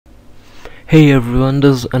Hey everyone,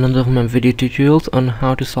 this is another of my video tutorials on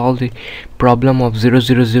how to solve the problem of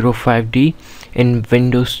 0x00005D in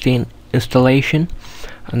Windows 10 installation,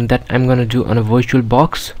 and that I'm gonna do on a virtual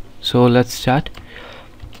box. So let's start.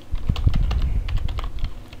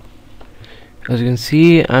 As you can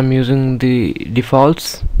see, I'm using the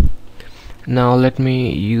defaults. Now let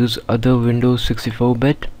me use other Windows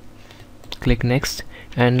 64-bit. Click next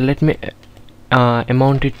and let me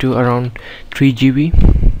amount it to around 3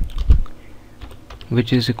 GB,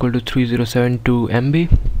 which is equal to 3072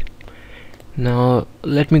 MB. Now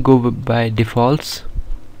let me go by defaults.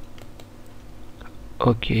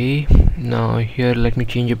 Okay, now here let me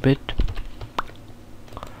change a bit.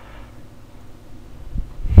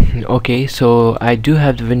 Okay, so I do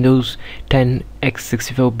have the Windows 10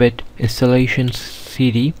 x64-bit installation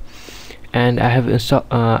CD, and I have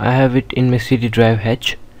it in my CD drive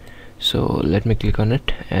H. So let me click on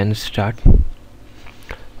it and start.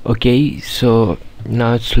 Okay, so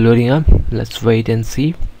now it's loading up. Let's wait and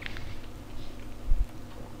see.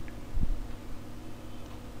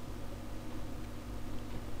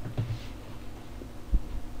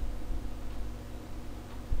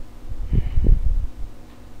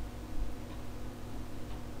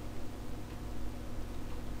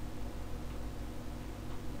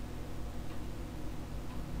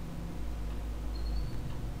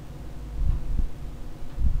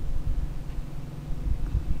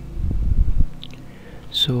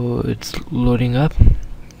 So it's loading up.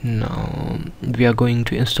 Now we are going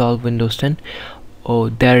to install Windows 10. Oh,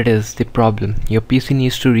 there it is, the problem. Your PC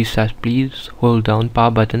needs to restart. Please hold down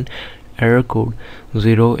power button. Error code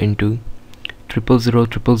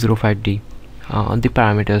 0x0000005D. The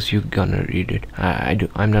parameters, you're gonna read it.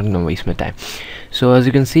 I'm not gonna waste my time. So as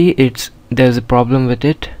you can see, there's a problem with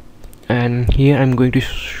it, and here I'm going to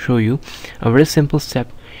show you a very simple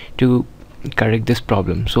step to correct this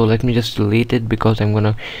problem. So let me just delete it because I'm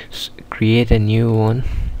gonna create a new one.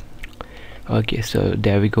 Okay, so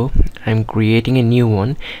there we go. I'm creating a new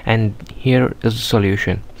one, and here is the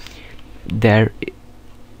solution. There,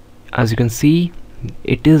 as you can see,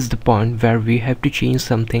 it is the point where we have to change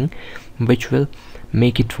something which will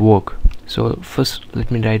make it work. So first let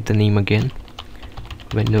me write the name again,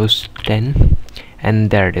 Windows 10, and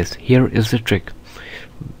there it is. Here is the trick.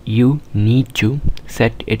 You need to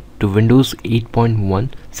set it to Windows 8.1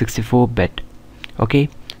 64-bit. Okay,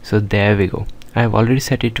 so there we go. I have already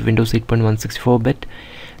set it to Windows 8.1 64-bit.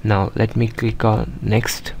 Now let me click on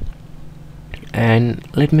next, and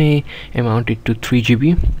let me amount it to 3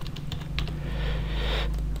 GB,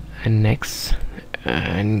 and next,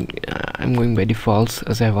 and I'm going by defaults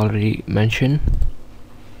as I've already mentioned.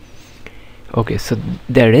 Okay, so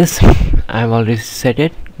there it is. I've already set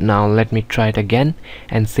it. Now let me try it again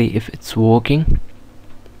and see if it's working.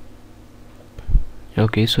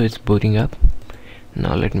 Okay, so it's booting up.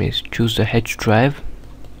 Now let me choose the H drive.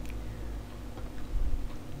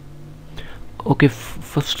 Okay,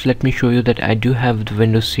 first let me show you that I do have the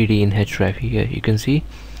Windows CD in H drive. Here you can see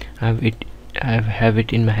I have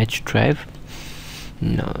it in my H drive.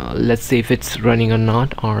 Now let's see if it's running or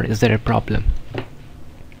not, or is there a problem.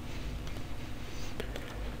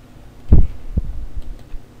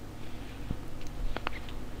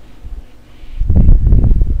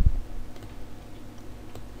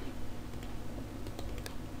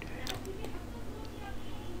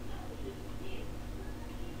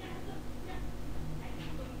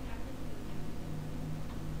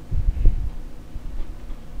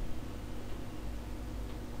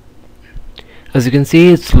 As you can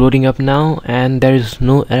see, it's loading up now, and there is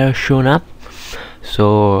no error shown up.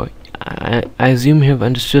 So I assume you have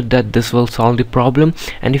understood that this will solve the problem,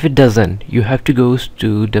 and if it doesn't, you have to go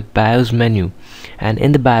to the BIOS menu, and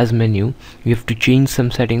in the BIOS menu you have to change some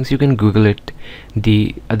settings. You can Google it,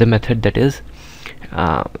 the other method, that is,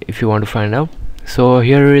 if you want to find out. So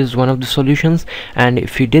here is one of the solutions, and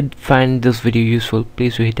if you did find this video useful,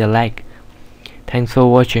 please do hit a like. Thanks for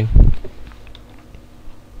watching.